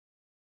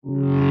For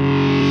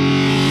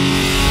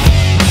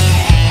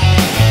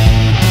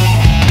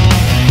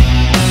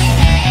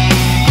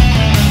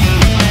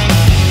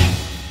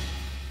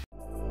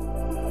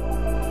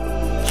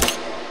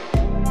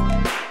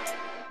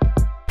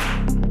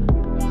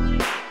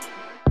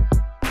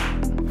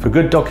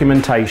good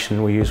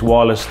documentation, we use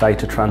wireless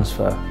data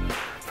transfer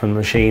from the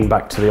machine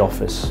back to the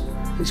office.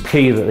 It's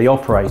key that the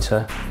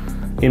operator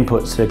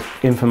inputs the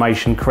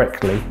information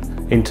correctly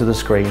into the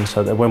screen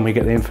so that when we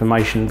get the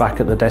information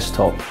back at the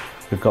desktop,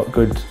 we've got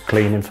good,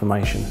 clean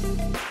information.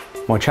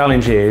 My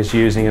challenge is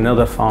using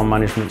another farm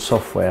management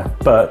software,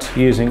 but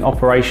using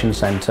Operations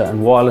Center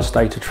and wireless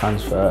data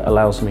transfer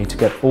allows me to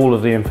get all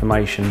of the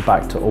information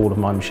back to all of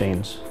my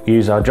machines. We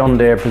use our John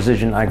Deere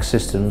Precision Ag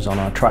systems on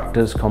our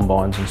tractors,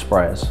 combines and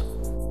sprayers.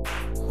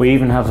 We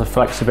even have the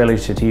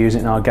flexibility to use it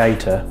in our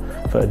gator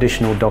for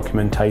additional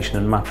documentation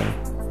and mapping.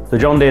 The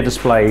John Deere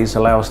displays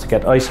allow us to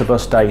get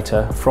ISOBUS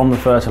data from the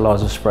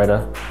fertiliser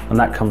spreader, and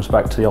that comes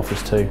back to the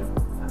office too.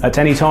 At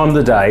any time of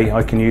the day,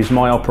 I can use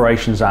my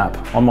Operations app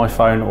on my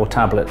phone or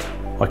tablet.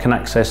 I can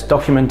access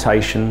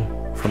documentation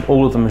from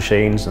all of the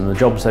machines and the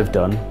jobs they've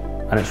done,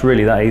 and it's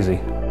really that easy.